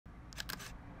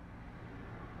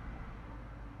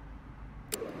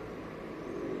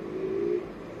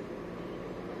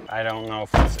I don't know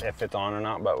if it's on or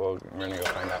not, but we're gonna go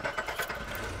find out.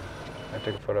 I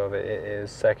took a photo of it. It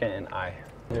is second and I.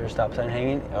 Is there a stop sign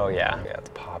hanging? Oh yeah. Yeah, it's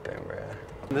popping, bro.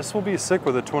 This will be sick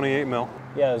with a 28 mil.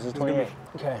 Yeah, this is 28.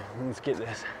 Okay, let's get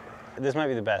this. This might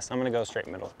be the best. I'm gonna go straight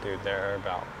middle. Dude, there are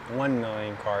about 1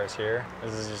 million cars here.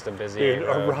 This is just a busy Dude,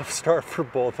 road. a rough start for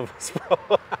both of us,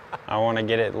 bro. I wanna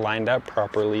get it lined up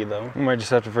properly though. We might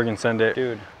just have to freaking send it.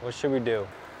 Dude, what should we do?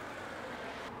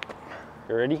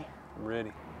 You ready? I'm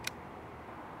ready.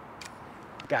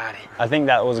 Got it. I think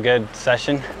that was a good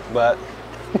session, but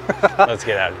let's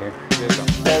get out of here.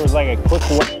 There was like a quick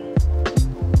way.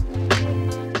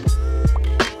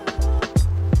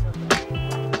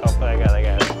 Hopefully I got it.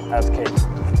 That's cake.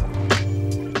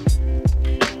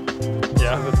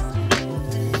 Yeah.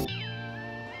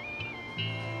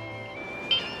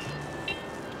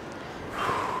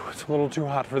 It's a little too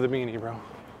hot for the beanie, bro.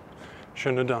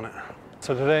 Shouldn't have done it.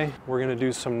 So today we're gonna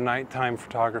do some nighttime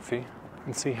photography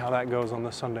and see how that goes on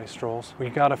the Sunday strolls. We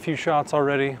got a few shots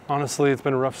already. Honestly, it's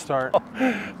been a rough start.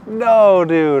 No,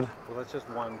 dude. Well, that's just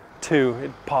one. 2,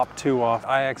 it popped 2 off.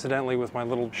 I accidentally, with my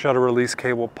little shutter release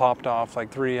cable, popped off like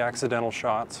 3 accidental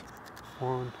shots.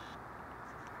 1.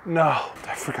 No,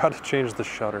 I forgot to change the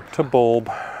shutter to bulb.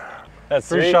 That's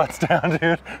 3 shots down,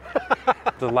 dude.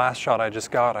 The last shot I just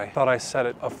got, I thought I set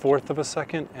it 1/4 of a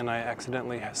second and I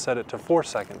accidentally set it to 4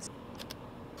 seconds.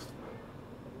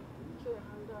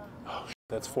 Oh,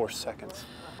 that's 4 seconds.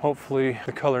 Hopefully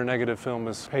the color negative film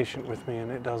is patient with me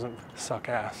and it doesn't suck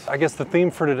ass. I guess the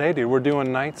theme for today, dude, we're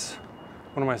doing nights.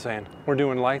 What am I saying? We're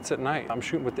doing lights at night. I'm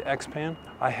shooting with the Xpan.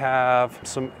 I have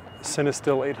some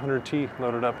Cinestill 800T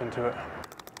loaded up into it.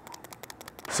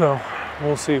 So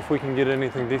we'll see if we can get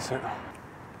anything decent.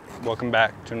 Welcome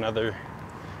back to another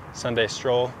Sunday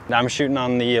stroll. Now I'm shooting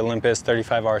on the Olympus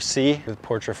 35RC with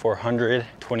Portra 400,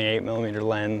 28mm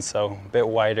lens, so a bit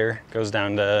wider, goes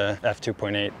down to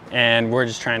f2.8. And we're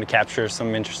just trying to capture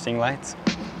some interesting lights.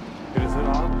 Dude, is it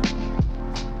on?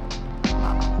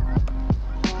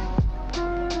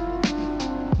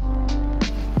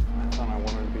 I thought I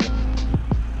wanted to be.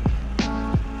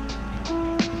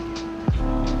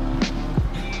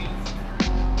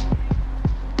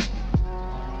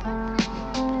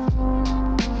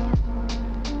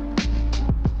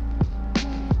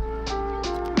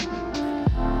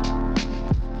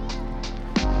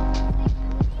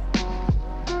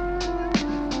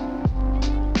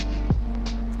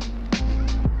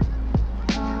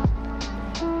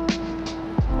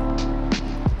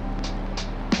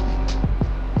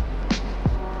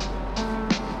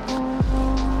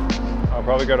 I'll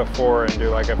probably go to 4 and do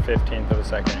like a 15th of a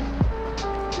second.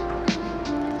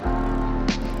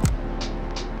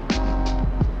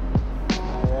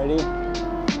 Ready?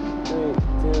 3,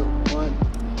 2, 1.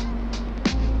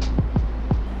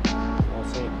 We'll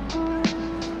see.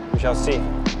 We shall see. And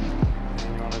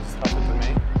you want to just help it to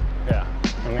me? Yeah,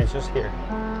 I mean, it's just here.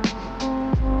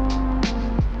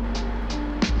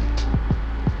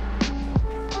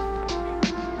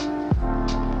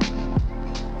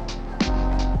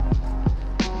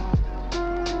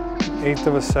 Eighth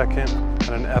of a second and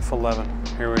an f11.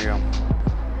 Here we go.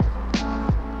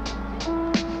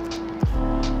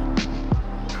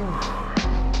 Whew.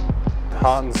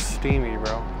 Hot and steamy,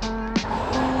 bro.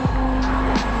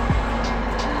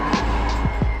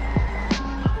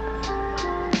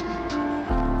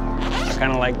 I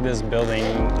kind of like this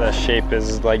building. The shape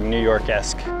is like New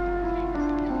York-esque.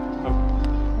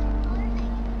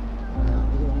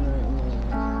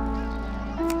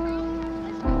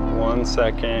 1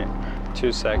 second.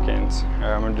 2 seconds. All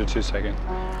right, I'm gonna do 2 seconds.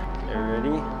 Okay,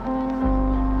 ready?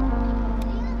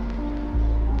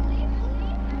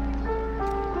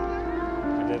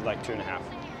 I did like 2.5.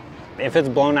 If it's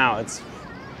blown out,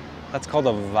 that's called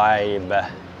a vibe.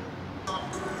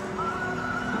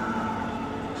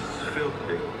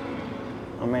 Filthy.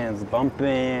 Oh man, it's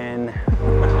bumping.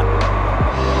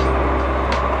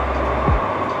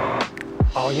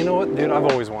 Oh, you know what, dude? I've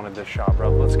always wanted this shot,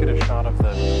 bro. Let's get a shot of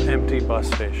the empty bus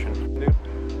station, dude.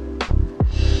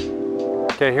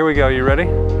 Okay, here we go. You ready?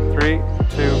 3,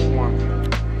 2, 1.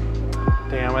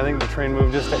 Damn, I think the train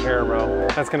moved just a hair, bro.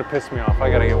 That's gonna piss me off. I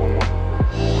gotta get one more.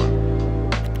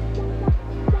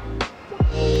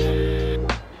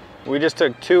 We just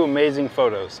took 2 amazing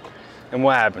photos. And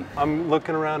what happened? I'm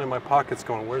looking around in my pockets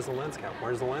going, where's the lens cap?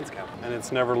 Where's the lens cap? And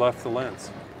it's never left the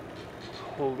lens.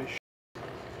 Holy shit.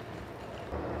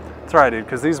 It's all right, dude,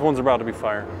 because these ones are about to be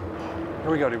fire.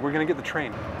 Here we go, dude. We're gonna get the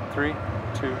train. 3,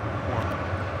 2, 1.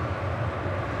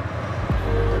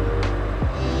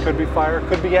 Could be fire,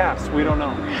 could be ass. We don't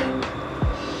know.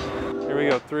 Here we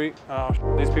go. 3. Oh,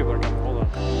 these people are coming. Hold on.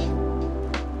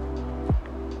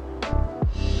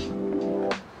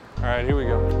 All right, here we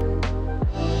go.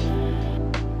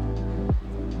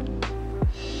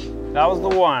 That was the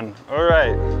one. All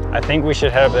right. I think we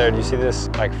should head up there. Do you see this?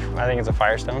 Like, I think it's a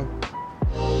firestone.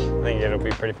 I think it'll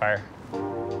be pretty fire.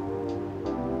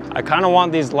 I kind of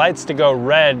want these lights to go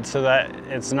red so that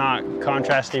it's not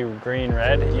contrasty green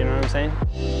red. You know what I'm saying?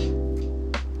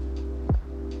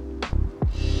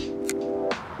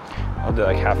 I'll do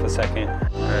like half a second.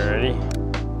 All right, ready?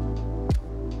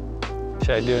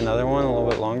 Should I do another one a little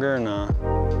bit longer or not?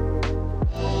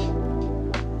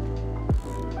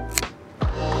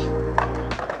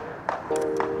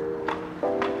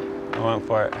 I went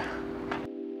for it.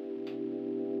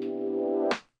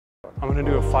 I'm gonna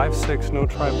do a 5.6, no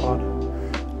tripod.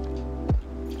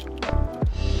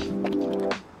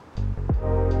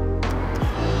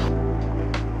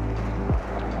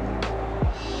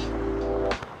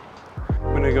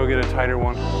 I'm gonna go get a tighter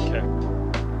one. Okay.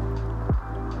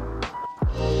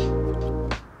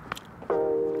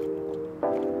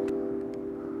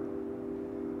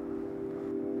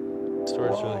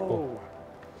 Story's really cool.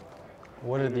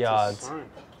 What are the odds?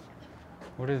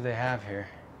 What do they have here?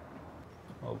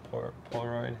 Oh,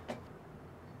 Polaroid.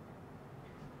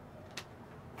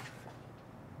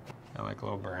 I like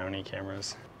little brownie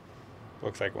cameras.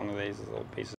 Looks like one of these is little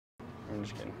pieces. I'm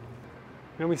just kidding.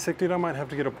 You know me sick, dude? I might have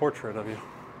to get a portrait of you.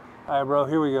 All right, bro,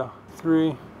 here we go.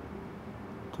 3,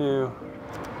 2.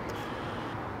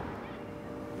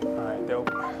 All right,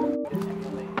 dope.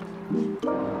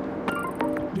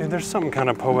 Dude, there's something kind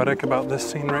of poetic about this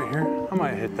scene right here. I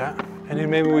might hit that. And then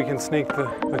maybe we can sneak the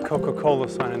Coca-Cola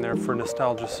sign in there for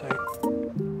nostalgia's sake.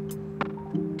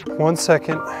 1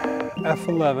 second,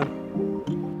 F11.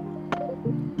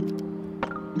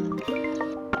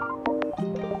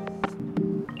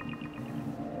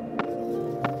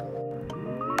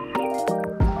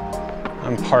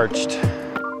 I'm parched.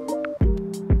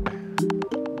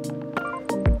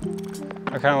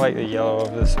 I kind of like the yellow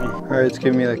of this one. All right, it's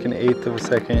giving me like an 1/8 of a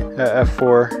second at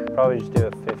F4. Probably just do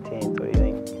a 15th, what do you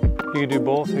think? You could do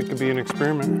both, it could be an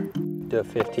experiment. Do a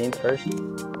 15th first.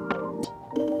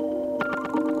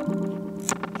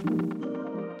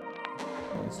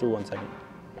 Let's do 1 second.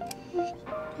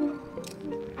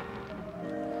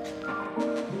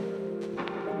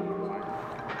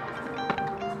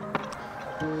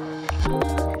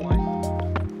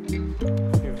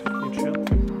 You chill.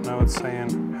 Now it's saying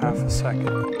half a second.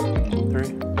 3,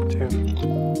 2.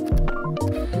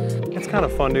 It's kind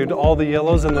of fun, dude. All the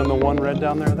yellows and then the one red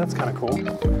down there. That's kind of cool.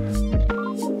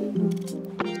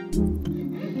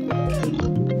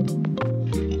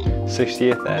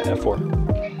 /60th at F4.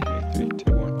 3,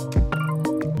 2,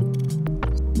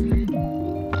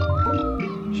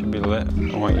 1. Should be lit.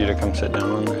 I want you to come sit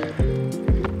down on there.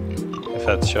 If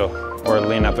that's chill. Or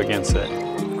lean up against it.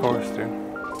 Of course, dude.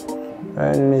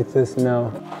 Right underneath this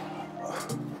no.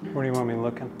 Where do you want me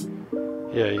looking?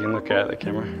 Yeah, you can look at the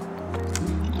camera.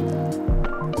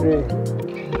 3,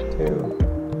 2,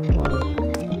 1.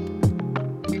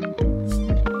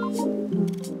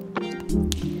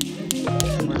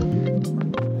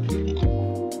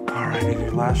 Alrighty,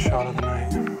 dude, last shot of the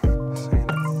night. Saying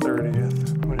the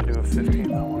 30th. I'm gonna do a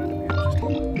 15th. I wanted to be just a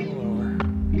little over.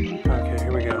 Okay,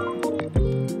 here we go.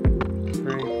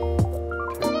 3,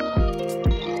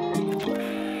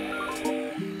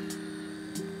 2.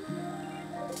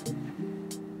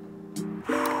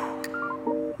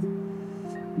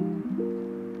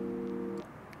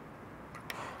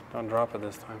 Don't drop it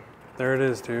this time. There it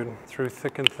is, dude. Through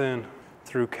thick and thin.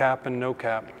 Through cap and no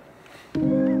cap.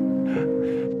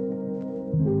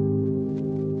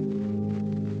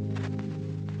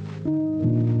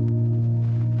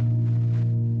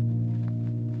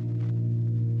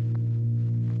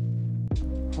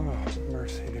 Oh,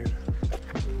 mercy, dude.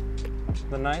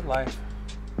 The nightlife.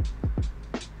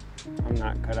 I'm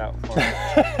not cut out for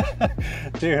it.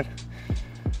 Dude,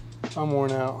 I'm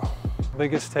worn out.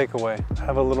 Biggest takeaway,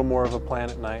 have a little more of a plan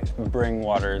at night. Bring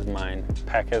water is mine.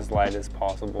 Pack as light as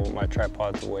possible. My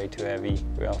tripod's way too heavy.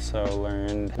 We also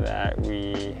learned that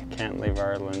we can't leave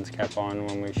our lens cap on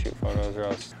when we shoot photos or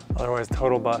else. Otherwise,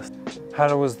 total bust.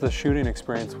 How was the shooting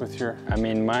experience with your? I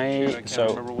mean, I can't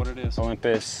remember what it is.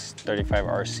 Olympus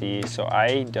 35RC, so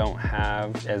I don't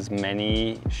have as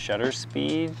many shutter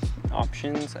speed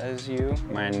options as you.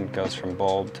 Mine goes from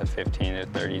bulb to 15 to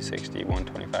 30, 60,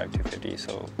 125, 250,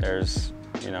 so there's,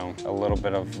 you know, a little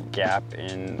bit of gap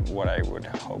in what I would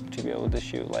hope to be able to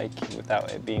shoot like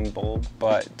without it being bulb.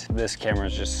 But this camera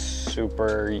is just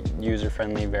super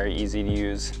user-friendly, very easy to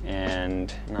use,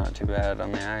 and not too bad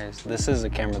on the eyes. This is a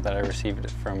camera that I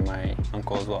received from my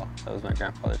uncle as well. That was my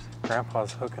grandfather's.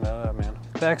 Grandpa's hooking it up, man.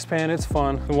 The Xpan, it's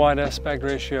fun. The wide aspect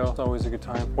ratio, it's always a good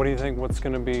time. What do you think? What's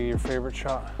gonna be your favorite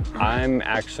shot? I'm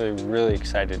actually really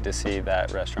excited to see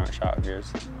that restaurant shot of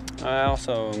yours. I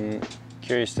also am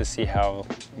curious to see how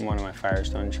one of my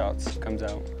Firestone shots comes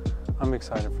out. I'm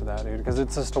excited for that, dude, because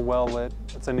it's just a well-lit,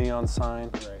 it's a neon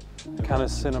sign, right. Kind of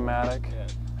cinematic. Yeah.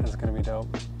 It's gonna be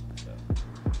dope.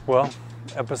 Well,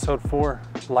 episode 4,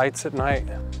 lights at night,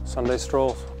 Sunday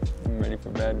strolls. I'm ready for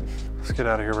bed. Let's get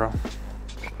out of here, bro.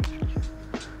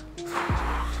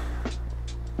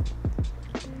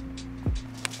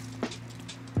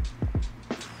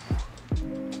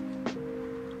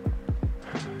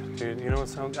 Dude, you know what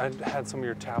sounds? I had some of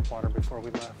your tap water before we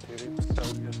left, dude. It was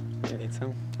so good. You need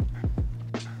some?